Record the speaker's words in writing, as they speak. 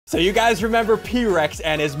So you guys remember P-Rex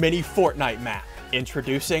and his mini Fortnite map.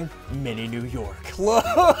 Introducing Mini New York. Look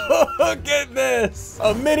at this.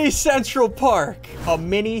 A mini Central Park. A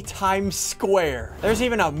mini Times Square. There's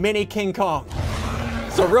even a mini King Kong.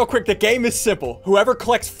 So real quick, the game is simple. Whoever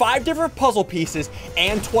collects 5 different puzzle pieces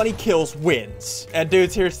and 20 kills wins. And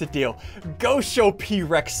dudes, here's the deal. Go show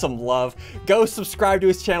P-Rex some love. Go subscribe to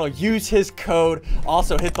his channel. Use his code.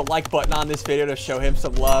 Also hit the like button on this video to show him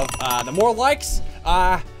some love. The more likes,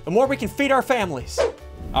 the more we can feed our families.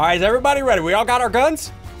 All right, is everybody ready? We all got our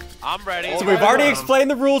guns? I'm ready. So we've already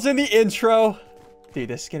explained the rules in the intro. Dude,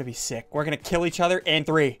 this is gonna be sick. We're gonna kill each other in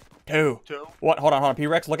 3, 2. What? Hold on.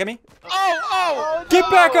 P-Rex, look at me. Oh, Get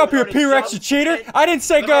back up here, P-Rex, you cheater. I didn't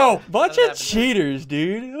say go. Bunch of cheaters,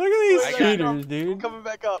 dude. Look at these cheaters, dude. I'm coming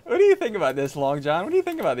back up. What do you think about this, Long John? What do you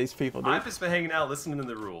think about these people, dude? I've just been hanging out, listening to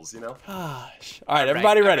the rules, you know? Gosh. All right,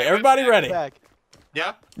 everybody ready? Everybody ready?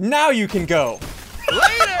 Yeah. Now you can go.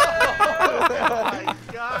 Later! Oh my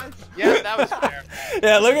gosh. Yeah, that was fair.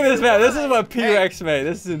 Yeah, look at this map. This is what P-Rex made.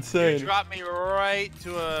 This is insane. You dropped me right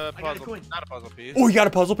to a puzzle. Not a puzzle piece. Oh, you got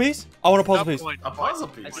a puzzle piece? I want a puzzle piece. A puzzle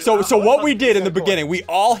piece. So what we did in the beginning, we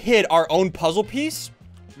all hid our own puzzle piece.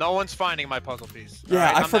 No one's finding my puzzle piece. Yeah,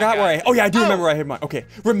 right, I forgot where I. Oh yeah, I do remember where I hid mine. Okay,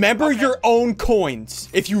 remember your own coins.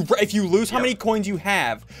 If you lose how many coins you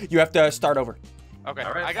have to start over. Okay,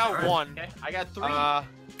 right, I got 1. Okay, I got 3.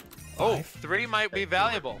 Oh, 3 might be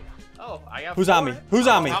valuable. Oh, I got Who's 4. on me? Who's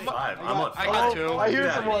on me? I'm on 5. I got 2. I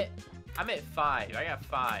hear someone. I'm at 5. I got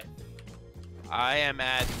 5. I am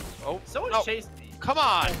at. Oh, Someone no. chased me. Come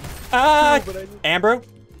on. Amber.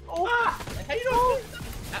 Oh, how you doing?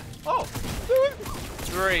 Oh,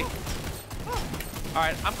 3. All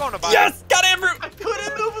right, I'm going to buy. Yes, got Amber. I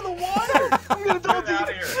couldn't move in the water. I'm gonna Get out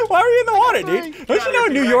of here. Why are you in the water, dude? Don't you know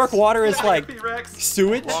New York water is like P-Rex.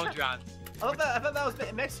 sewage? Long John. I thought that was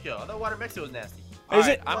in Mexico. I thought water in Mexico was nasty. Is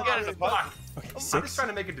it? I'm getting the puzzle. Okay, I'm 6. just trying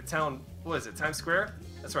to make it to town. What is it? Times Square?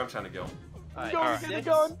 That's where I'm trying to go. All right,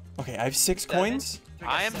 Alright. Okay, I have 6 coins.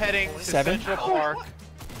 I am heading to 7. Central Park.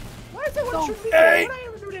 Why is that one shooting me? 8. What did I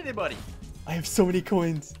ever do to anybody? I have so many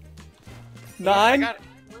coins. I 9.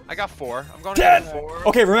 got 4. I'm going 10. to 4.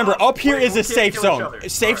 Okay, remember up here Wait, is we a can't safe kill each zone. other. A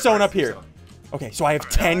safe Alright, zone up safe here. zone. Okay, so I have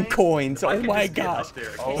 10 coins. If I Oh could my just get gosh. up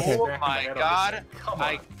there, I Oh can't my smack my head on god. this thing. Come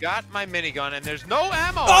I on. got my minigun and there's no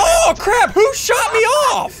ammo. Oh crap! Who shot me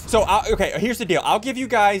off? So okay, here's the deal. I'll give you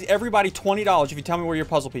guys everybody $20 if you tell me where your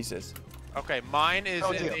puzzle piece is. Okay, mine is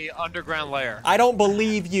in the underground layer. I don't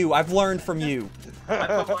believe you. I've learned from you. I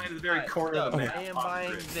put mine in the very corner of the I map. am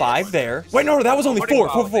buying this. 5 there. Wait, no, that was only What do you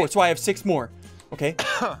 4. follow? So I have 6 more. Okay,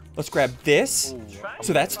 let's grab this.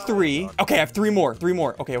 So that's 3. Okay, I have 3 more. 3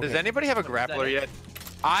 more. Okay, Does okay. anybody have a grappler yet?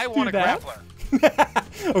 I want a Do that.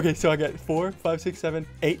 grappler. Okay, so I got 4, 5, 6, 7,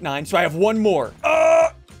 8, 9. So I have 1 more.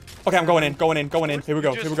 Okay, I'm going in. Here we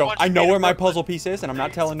go. Just Here we go. want I know me to where my put- puzzle piece is, and I'm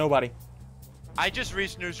not telling nobody. I just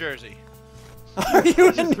reached New Jersey. Are you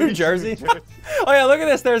in New Jersey? Oh yeah, look at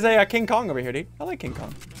this. There's a King Kong over here, dude. I like King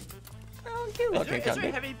Kong. Oh, cute little Is there, King is Kong,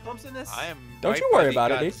 there dude. heavy bumps in this? I am. Don't right you worry by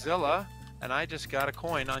about the it, dude. Godzilla, and I just got a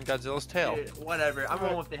coin on Godzilla's tail. Dude, whatever. I'm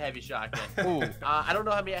going with the heavy shotgun. Ooh. I don't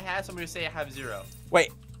know how many I have, so I'm gonna say I have 0.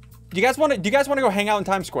 Wait, do you guys want to go hang out in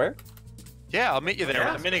Times Square? Yeah, I'll meet you there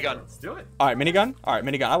Yeah, with a minigun. Let's do it. All right, minigun. All right,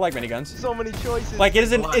 minigun. I like miniguns. So many choices. Like,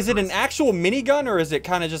 is it an actual minigun or is it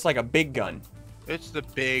kind of just like a big gun? It's the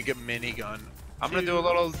big minigun. I'm gonna do a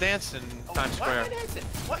little dance in Times Why am I Square. dancing?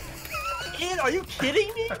 What? Ian, are you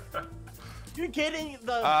kidding me? You're getting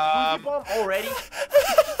the boogie bomb already?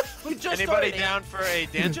 We just Anybody started, down for a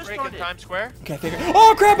dance just break in started. Times Square? Okay, I think.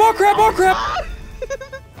 Oh crap! Oh crap! Oh crap!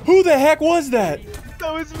 Who the heck was that?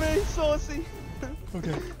 That was me, Saucy.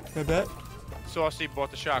 Okay, got that. Saucy bought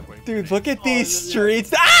the shockwave. Dude, look at these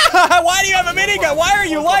streets. Ah! Why do you have a minigun? Why are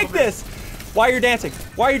you like this? Why are you dancing?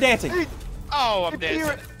 Why are you dancing? Oh, I'm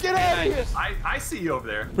dancing. Get out of here. I see you over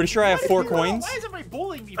there. Pretty sure I have 4 coins. Why is everybody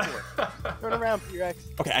bullying me for? Turn around, P-Rex.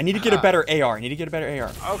 Okay, I need to get a better AR.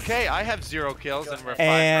 Okay, I have 0 kills and we're 5.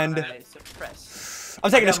 And Alright, suppress.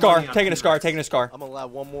 I'm taking a got scar. money on Taking a scar. T-Rex. Taking a scar. I'm gonna allow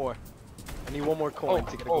 1 more. I need 1 more coin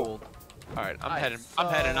to get a gold. All right, I'm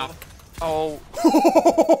Alright, heading up. Oh,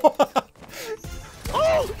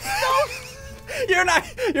 Oh no!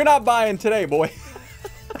 You're not buying today, boy.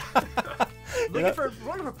 Looking for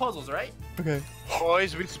puzzles, right? Okay.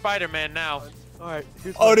 boys, we Spider-Man now. All right.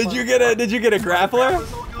 Here's Oh, my did final you get a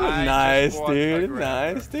grappler? I Nice, just bought a dude. grappler.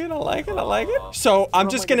 Nice, dude. I like it. I like it. So I'm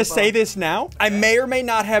just gonna say this now. I may or may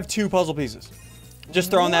not have 2 puzzle pieces. Just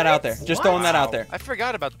throwing that out there. Just throwing that out there. I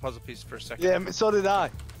forgot about the puzzle piece for a second. Yeah, so did I.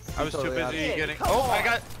 I was too totally busy out. getting. Come Oh, on. I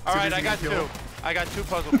got. All right, I got busy 2. killing. I got 2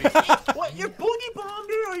 puzzle pieces. What? You're boogie bomb,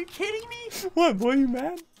 dude? Are you kidding me? What, boy? You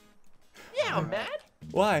mad? Yeah, I'm mad.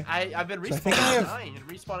 Why? I've been So I think I respawning and have- dying and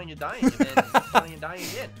respawning and dying and then respawning and dying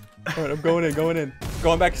again. All right, I'm going in, going in.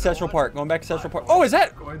 Going back to Central Park, going back to Central Park. Oh, is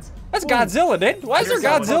that? Coins. That's Godzilla, dude. Why is there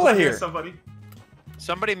Here's someone. Godzilla Here's here? Somebody.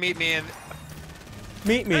 Somebody meet me in.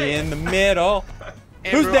 Meet me in the middle.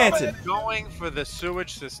 Andrew, Who's dancing? I'm going for the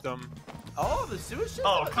sewage system. Oh, the sewage system?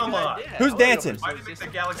 Oh, That's a come good on. idea. Who's I wanna go dancing? for Why the do you make sewage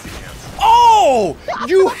the galaxy dance? Oh,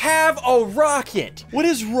 you have a rocket. What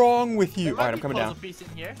is wrong with you? There All might right, I'm be coming puzzle down. piece in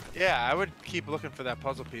here. Yeah, I would keep looking for that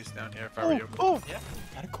puzzle piece down here if I were you. Oh, Yeah.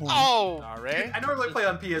 Got a coin. Oh, sorry. I normally play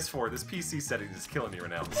on PS4. This PC setting is killing me right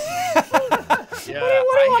now. Yeah,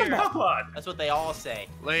 what I hear. Come on. That's what they all say.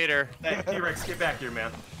 Later. Hey, T-Rex, get back here,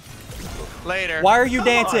 man. Later. Why are you Come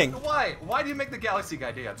dancing? on. Why? Why do you make the galaxy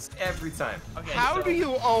guy dance every time? Okay, How so do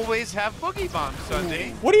you always have boogie bombs,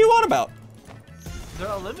 SSundee? What do you want about? They're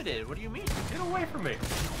unlimited. What do you mean? Get away from me.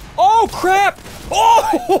 Oh, crap.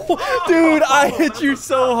 Oh, dude, I hit you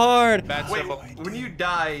so hard. Bad Wait, symbol. when you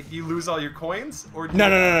die, do you lose all your coins? Or do No, you...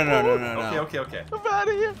 no, no, no, no, no, no, Okay, no. okay, okay. I'm out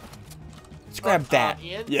of here. Let's grab that.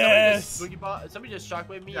 Ian, Yes. Somebody just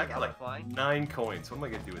shockwave me Yeah, I and got I'm like flying. 9 coins. What am I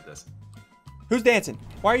gonna do with this? Who's dancing?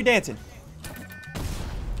 Why are you dancing?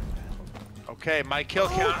 Okay, my kill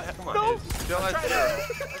count Come on. is still at 0.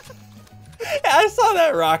 Yeah, I saw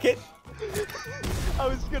that rocket. I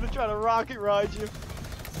was gonna try to rocket ride you.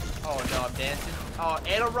 Oh no, I'm dancing. Oh,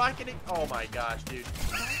 and I'm rocketing. Oh my gosh, dude.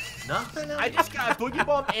 Nothing. I just got a boogie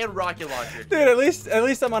bomb and rocket launcher. Dude, at least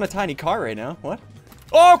I'm on a tiny car right now. What?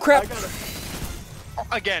 Oh, crap. I got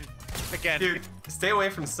a. Again. Dude, stay away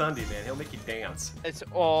from SSundee, man. He'll make you dance. It's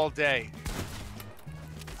all day.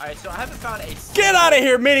 Alright, so I haven't found a Get out of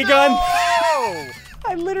here, minigun. Oh!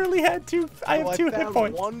 I literally had two. I have 2 hit found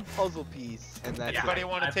points. one puzzle piece, and that's Anybody it.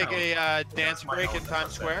 want to I take found a dance My break own, in that's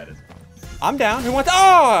Times how Square? sad that is. I'm down. Who wants?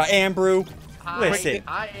 Oh, Ambrew. Listen.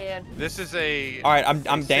 I and This is a All right, I'm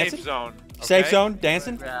a dancing. safe zone. Safe okay? zone,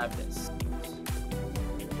 dancing. grab this.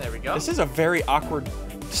 There we go. This is a very awkward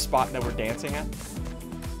spot that we're dancing at.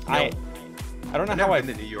 I don't know I've how never I.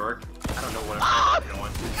 been to New York. I don't know what I'm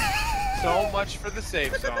going. So much for the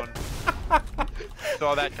safe zone.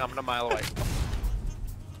 Saw that coming a mile away.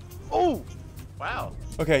 Oh, Wow.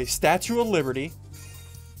 Okay, Statue of Liberty.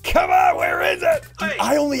 Come on, where is it? Dude, Hey.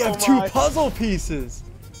 I only have Oh 2 my. puzzle pieces.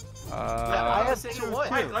 I have single 2 one.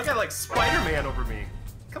 too. I got like Spider-Man over me.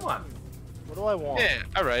 Come on. What do I want? Yeah,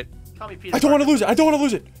 all right. Call me Peter I don't want to Parker. lose it. I don't want to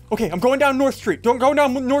lose it. Okay, I'm going down North Street. Don't go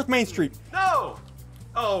down North Main Street. No.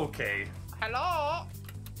 Okay. Hello.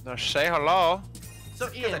 No, say hello. So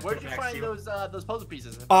Ian, that where did you back find to you. those puzzle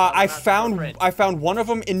pieces? I Not found friend. one of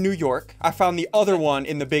them in New York. I found the other one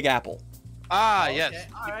in the Big Apple. Ah, Okay, yes.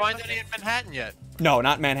 all You right, find okay. any in Manhattan yet? No,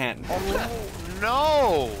 not Manhattan.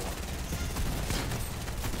 No.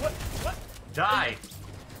 What? Die.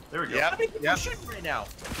 There we go. Yep. How many people Yep. shooting right now?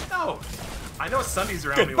 No. I know SSundee's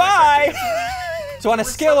around me. when I Goodbye. start So on a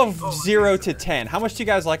Where's scale of Sunday? Oh, 0 okay. to 10, how much do you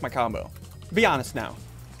guys like my combo? Be honest now.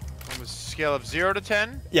 On a scale of 0 to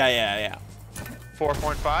 10, Yeah.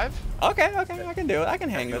 4.5. Okay, I can do it. I can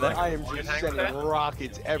hang with it. I am You just hang with sending that?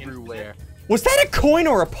 rockets everywhere. Was that a coin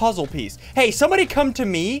or a puzzle piece? Hey, somebody come to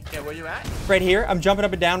me Yeah, where you at? right here. I'm jumping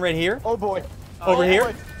up and down right here. Oh boy. Over Oh, here?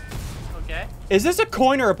 boy. Okay. Is this a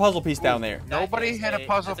coin or a puzzle piece down there? Nobody That hit is a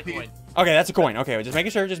puzzle that's a piece. coin. Okay, that's a coin. Okay, just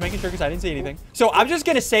making sure because I didn't see anything. So I'm just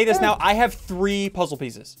gonna say this now. I have 3 puzzle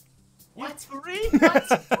pieces. What? 3?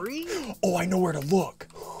 Three? Oh, I know where to look.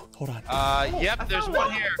 Hold on. Yep, there's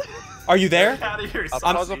one here. Are you there? Get out of here. A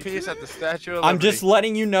puzzle piece at the Statue of I'm Liberty. just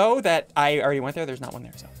letting you know that I already went there. There's not one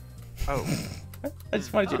there, so. Oh. I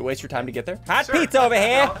just wanted you to waste your time to get there. Hot Sure. pizza over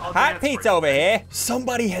here. I'll Hot dance for pizza you. over here.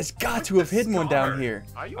 Somebody has got to have hidden one down here.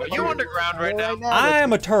 Are you? Are you underground right now? I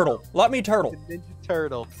am a turtle. Let me turtle. Ninja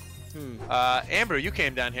Turtle. Amber, you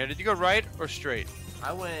came down here. Did you go right or straight?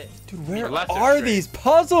 I went. Dude, where Left or are straight? these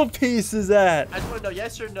puzzle pieces at? I just want to know,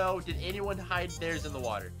 yes or no, did anyone hide theirs in the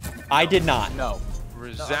water? I did not. No.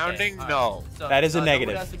 Resounding Okay, no. all right. So, That is a no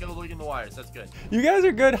negative. one has to go look in the wires. That's good. You guys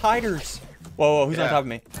are good hiders. Whoa, who's on Yeah. top of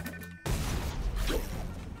me?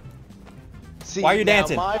 See, Why are you now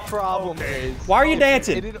dancing? My problem is. Why are you if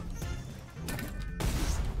dancing? it-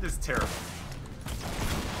 This is terrible.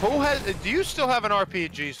 Who has? Do you still have an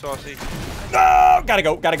RPG, Saucy? No! Gotta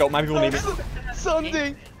go. My people need me.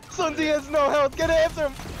 SSundee has no health. Get after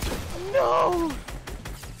him. No.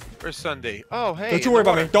 Where's SSundee? Oh, hey. Don't you in worry the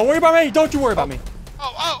about me. water. Don't worry about me. Don't you worry about me.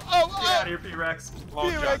 Oh. Get out of here, P-Rex. Long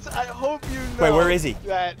T-Rex, jump. I hope you know. Wait, where is he?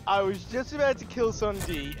 That I was just about to kill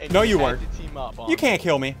SSundee, and No, you had weren't. to team up on You me. can't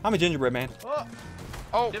kill me. I'm a gingerbread man. Oh,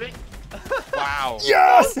 Oh, did we? wow.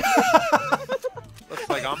 Yes! Looks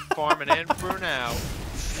like I'm farming in for now.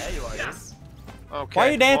 There you are. Yes. Okay. Why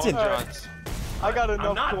are you dancing? long johns. I got I'm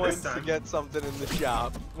enough not this coins to time. get something in the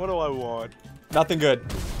shop. What do I want? Nothing good.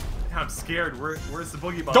 I'm scared. Where's the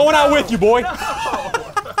boogie bomb? Going out No! with you, boy. No!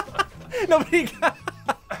 Nobody got...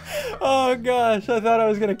 Oh, gosh. I thought I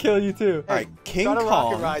was going to kill you, too. All right, King Gotta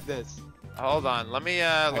rocket Kong. ride this. Hold on. Let me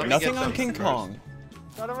let me Nothing get on some King first. Kong.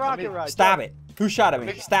 Gotta rocket ride. Stab it. Who shot at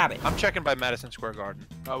me? Stab it. I'm checking by Madison Square Garden.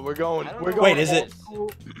 Oh, we're going. I don't We're know going. Wait, is it?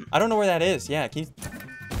 I don't know where that is. Yeah, can you...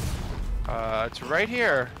 It's right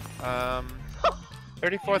here.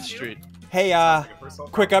 34th Street. Hey,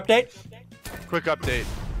 quick update. Quick update.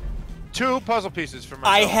 2 puzzle pieces for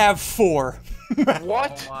I myself. have 4. Oh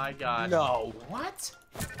What? my god. No. What?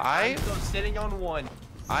 I I'm still sitting on 1.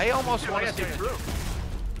 almost Dude, want I to gotta see get through.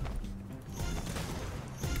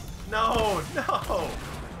 No, no.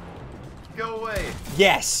 Go away.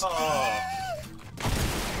 Yes. Oh.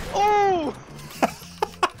 Oh!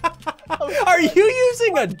 Are you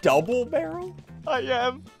using a double barrel? I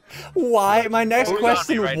am. Why? My next Who's on me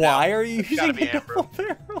question, right why now? are you It's gotta using be a Amber. double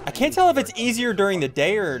barrel? I can't tell if it's easier during the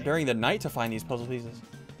day or during the night to find these puzzle pieces.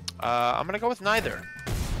 I'm gonna go with neither.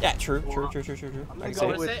 Yeah, true. I'm gonna I go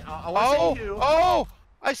wanna with. say, I wanna Oh, say 2. oh!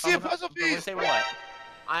 I see a I'm gonna- puzzle I'm gonna piece. say what?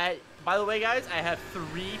 By the way, guys, I have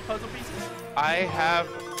 3 puzzle pieces. I have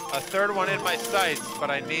a 3rd one in my sights, but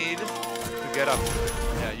I need to get up.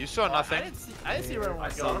 Yeah, you saw I nothing. didn't see where I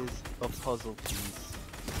was going. A puzzle piece.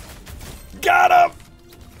 Got him!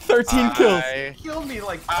 13 kills. I Killed me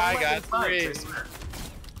like I 11 got times, 3. I swear.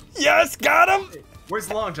 Yes, got him! Where's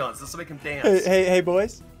Long John's? This will make him dance. Hey,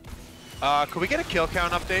 boys. Could we get a kill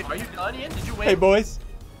count update? Are you done, Ian? Did you win? Hey, boys.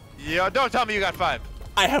 Yeah, don't tell me you got 5.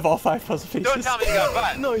 I have all 5 puzzle pieces. Don't tell me you got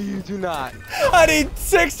 5. No, you do not. I need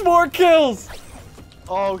 6 more kills.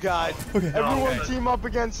 Oh God. Okay. Everyone Okay. team up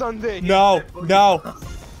against Sunday. No.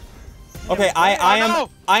 Okay, I am no.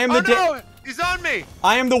 I am the no! He's on me!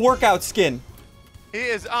 I am the workout skin. He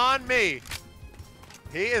is on me.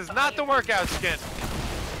 He is not the workout skin.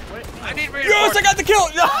 Wait, I need Yes, I reinforcements. got the kill.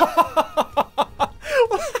 No.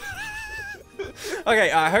 Okay,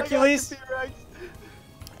 Hercules. T-Rex.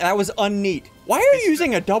 That was unneat. Why are you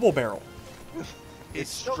using a double barrel? He It's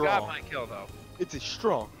still got strong. my kill though. It's a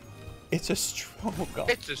strong. It's a strong gun.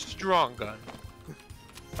 It's a strong gun.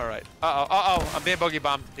 All right. Uh-oh. I'm being boogie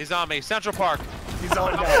bombed. He's on me. Central Park. He's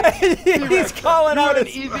on He's calling You out had an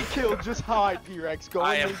his... easy kill. Just hide, T-Rex. Go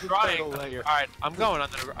I in am Ninja trying. Turtle layer. All right. I'm going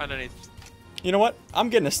underneath. You know what? I'm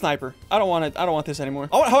getting a sniper. I don't want it. I don't want this anymore.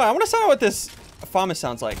 Oh, hold on. I want to sound out what this FAMAS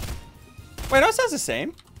sounds like. Wait, no, it sounds the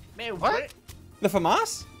same. Man, What? The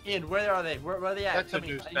FAMAS? Ian, where are they? Where are they at? That's Tell a me.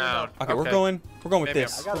 new I need to know. sound. Okay, we're Okay. going with Maybe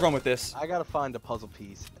this. I'm- We're going with this. I gotta find a puzzle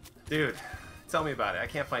piece. Dude, tell me about it. I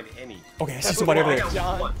can't find any. Okay, I see somebody over there.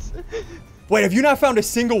 John's. Wait, have you not found a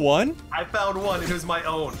single one? I found one. It was my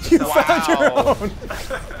own. You That's found your Wow. own.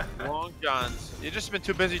 Long Johns. You've just been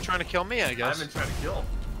too busy trying to kill me, I I've guess. been trying to kill.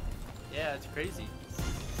 Yeah, it's crazy.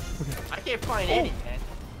 I can't find any,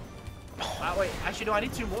 man. Wait, actually, no, I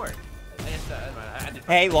need 2 more. I guess, I did.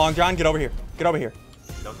 Hey, Long John, get over here. Get over here.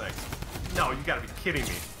 No thanks. No, you gotta be kidding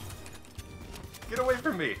me. Get away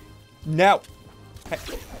from me. No. Hey.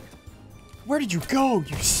 Where did you go,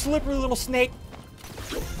 you slippery little snake?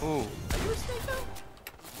 Ooh.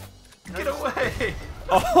 Get away.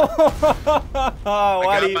 Oh, I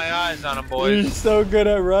why do got you... my eyes on him, You're boys. so good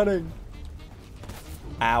at running.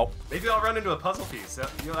 Ow. Maybe I'll run into a puzzle piece.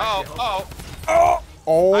 You'll Oh, actually help. oh.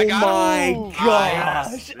 Oh I got my him. gosh.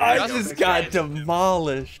 Yes. I Yes. just got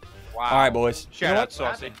demolished. Wow. All right, boys. You Shout know out, what?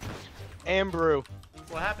 Saucy. And Brew.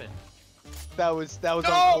 What happened? That was No,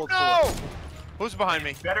 uncalled no! for. Who's behind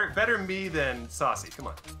me? Better me than Saucy. Come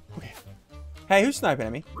on. Hey, who's sniping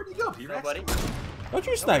at me? Where'd you go, P-Rex? Nobody. Don't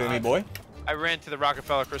you snipe at me, boy. I ran to the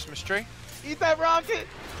Rockefeller Christmas tree. Eat that rocket.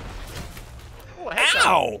 Oh, headshot.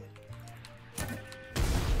 Ow!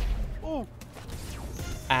 Ooh.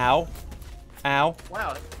 Ow. Ow.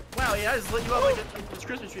 Wow. Wow, yeah, I just lit you up like a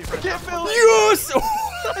Christmas tree for a Can't build it. Yes!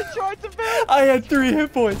 I tried to build. I had 3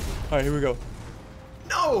 hit points. All right, here we go.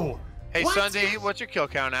 No. Hey, What? SSundee, what's your kill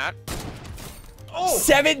count at? Oh.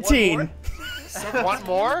 17. One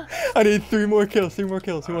more? I need 3 more kills. 3 more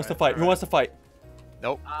kills. Who wants to fight? Who wants to fight?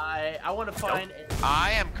 Nope. I want to find.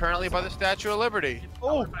 I am currently by the Statue of Liberty.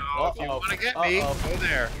 Oh. So if you want to get me, go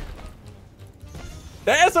there.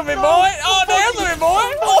 Dance with me, boy! Oh, dance with me,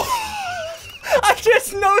 boy! Oh. I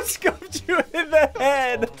just no-scoped you in the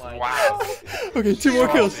head. Oh my Wow. Okay, 2 more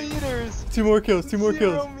kills. Meters. 2 more kills. 2 more 0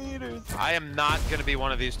 kills. meters. I am not going to be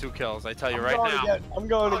one of these 2 kills, I tell you right now. I'm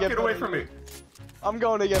going to get Get away better from me. loot. I'm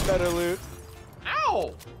going to get better loot.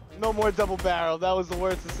 Ow! No more double barrel. That was the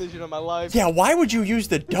worst decision of my life. Yeah, why would you use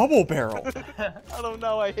the double barrel? I don't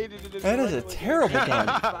know. I hated it. That is a terrible gun.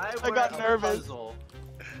 If I got were a nervous. puzzle,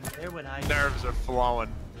 Where would I? Nerves are flowing.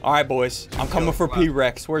 All right, boys. I'm coming for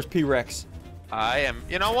P-Rex. Where's P-Rex? I am.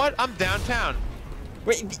 You know what? I'm downtown.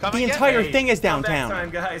 Wait, Come the and get entire me. thing is Comeback downtown. time,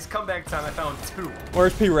 guys. Comeback time. I found 2.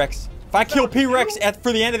 Where's P-Rex? If I kill P-Rex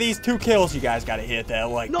for the end of these 2 kills, you guys gotta hit that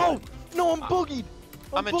like. No, no, I'm boogied.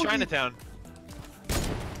 I'm in boogied. Chinatown.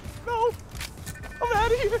 No, I'm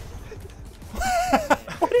out of here.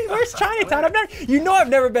 Where's Chinatown? I've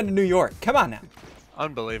never been to New York. Come on now.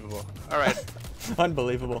 Unbelievable. All right.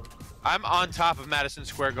 Unbelievable. I'm on top of Madison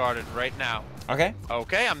Square Garden right now. Okay.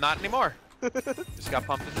 Okay, I'm not anymore. Just got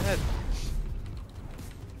pumped in the head.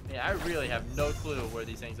 Yeah, I really have no clue where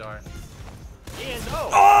these things are. And no.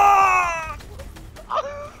 Oh!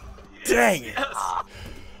 Dang it.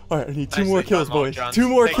 All right, I need 2 more Nicely kills, done, Long boys. John. 2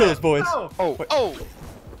 more Take kills, that. boys. Oh.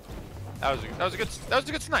 That was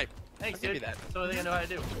a good snipe. Thanks, I'll give dude. you that. That's the only thing I know how to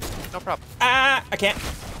do. No problem. I can't.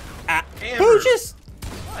 Amber. Who just?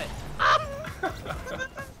 What?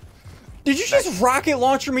 Did you just rocket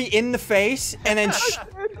launcher me in the face and then?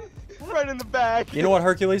 Right in the back. You know what,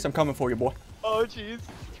 Hercules? I'm coming for you, boy. Oh, jeez.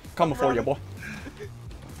 Coming for you, boy.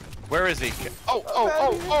 Where is he?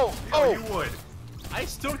 Oh, you would. I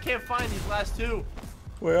still can't find these last 2.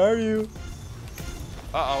 Where are you?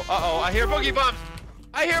 Uh-oh. I hear boogie bombs.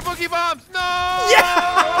 No!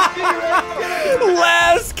 Yeah!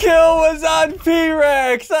 Last kill was on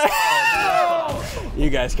P-Rex. You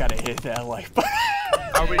guys gotta hit that like button.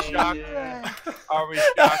 Are we shocked? Yeah. Are we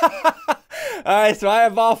shocked? Alright, so I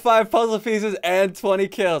have all 5 puzzle pieces and 20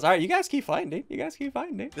 kills. Alright, you guys keep fighting, dude.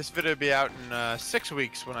 This video will be out in 6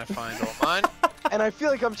 weeks when I find all mine. And I feel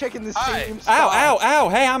like I'm checking the Hi. same Ow, spot. ow, ow.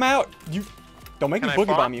 Hey, I'm out. You don't make Can me I boogie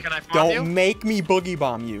farm? bomb you. Can I farm Don't you? make me boogie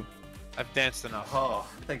bomb you. I've danced enough. Oh,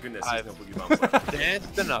 thank goodness there's I've- no boogie bombs left.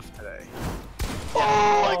 Danced enough today. Oh,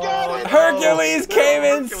 I got it. Hercules came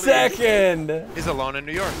in Hercules. second. He's alone in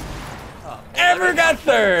New York. Ever got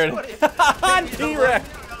third. On T-Rex.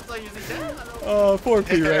 Oh, poor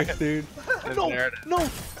T-Rex, dude. No, no.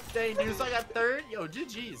 Dang, dude, so I got 3rd? Yo,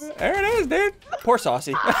 GG's. There it is, dude. Poor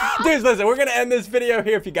Saucy. Dudes, listen, we're gonna end this video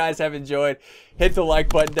here. If you guys have enjoyed, hit the like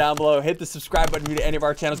button down below. Hit the subscribe button to any of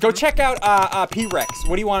our channels. Go check out P-Rex.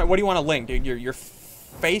 What do you want to link, dude? Your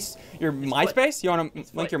face, your MySpace? You want to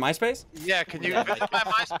link your MySpace? Yeah, can you visit my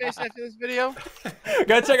MySpace after this video?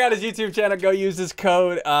 Go check out his YouTube channel. Go use this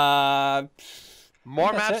code.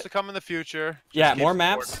 More That's maps it. to come in the future. Just Yeah, keep more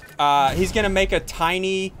supporting. maps. He's gonna make a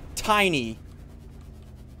tiny.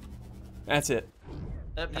 That's it.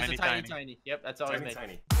 Yep, just Tiny, a tiny, tiny. tiny. Yep, that's all I Tiny, make.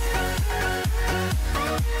 tiny.